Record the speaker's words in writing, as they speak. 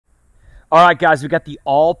All right, guys, we got the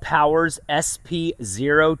ALLPOWERS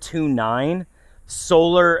SP029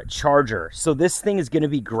 solar charger. So this thing is going to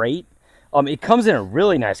be great. It comes in a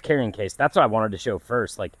really nice carrying case. That's what I wanted to show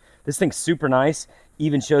first. Like, this thing's super nice.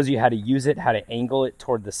 Even shows you how to use it, how to angle it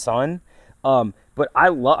toward the sun. But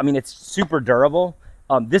I mean, it's super durable.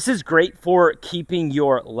 This is great for keeping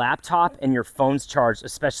your laptop and your phones charged,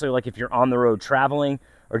 especially like if you're on the road traveling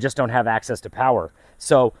or just don't have access to power.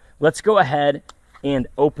 So let's go ahead and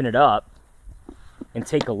open it up and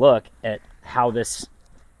take a look at how this,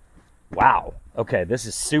 wow. Okay, this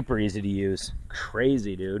is super easy to use.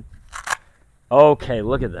 Crazy, dude. Okay,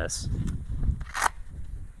 look at this.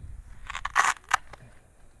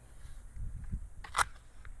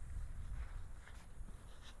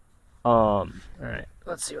 All right,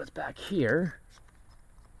 let's see what's back here.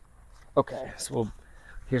 Okay, so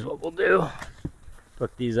here's what we'll do.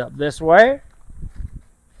 Put these up this way.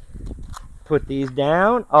 Put these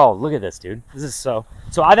down. Oh, look at this, dude. This is so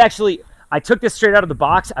I took this straight out of the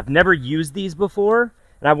box. I've never used these before,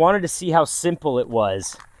 and I wanted to see how simple it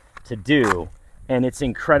was to do, and it's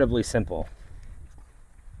incredibly simple.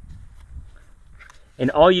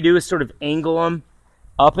 And all you do is sort of angle them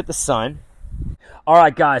up at the sun. All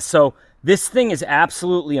right, guys, so this thing is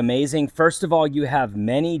absolutely amazing. First of all, you have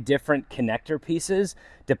many different connector pieces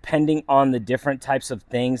depending on the different types of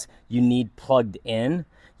things you need plugged in.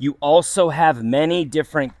 You also have many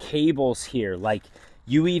different cables here. Like,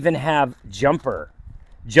 you even have jumper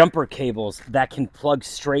cables that can plug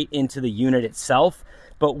straight into the unit itself.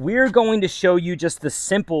 But we're going to show you just the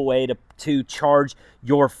simple way to charge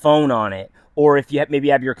your phone on it, or if you maybe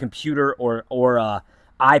have your computer or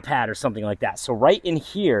iPad or something like that. So right in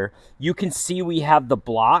here, you can see we have the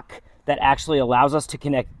block that actually allows us to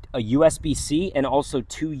connect a USB-C and also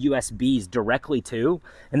two USBs directly to.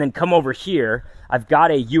 And then come over here, I've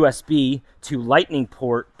got a USB to Lightning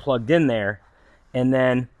port plugged in there. And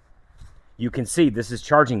then you can see this is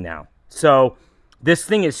charging now. So this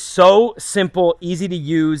thing is so simple, easy to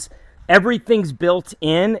use. Everything's built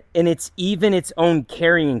in, and it's even its own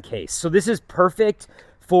carrying case. So this is perfect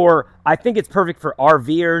for, I think it's perfect for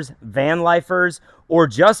RVers, van lifers, or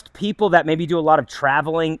just people that maybe do a lot of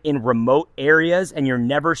traveling in remote areas and you're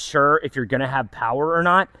never sure if you're gonna have power or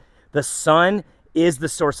not. The sun is the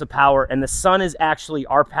source of power, and the sun is actually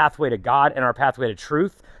our pathway to God and our pathway to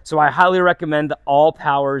truth. So I highly recommend the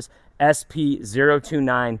ALLPOWERS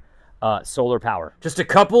SP029 solar power. Just a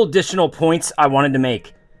couple additional points I wanted to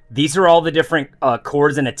make. These are all the different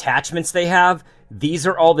cords and attachments they have. These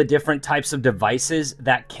are all the different types of devices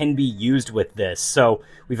that can be used with this. So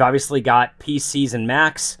we've obviously got PCs and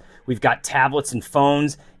Macs, we've got tablets and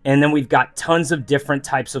phones, and then we've got tons of different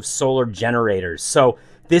types of solar generators. So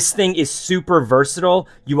this thing is super versatile.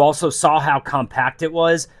 You also saw how compact it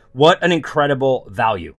was. What an incredible value.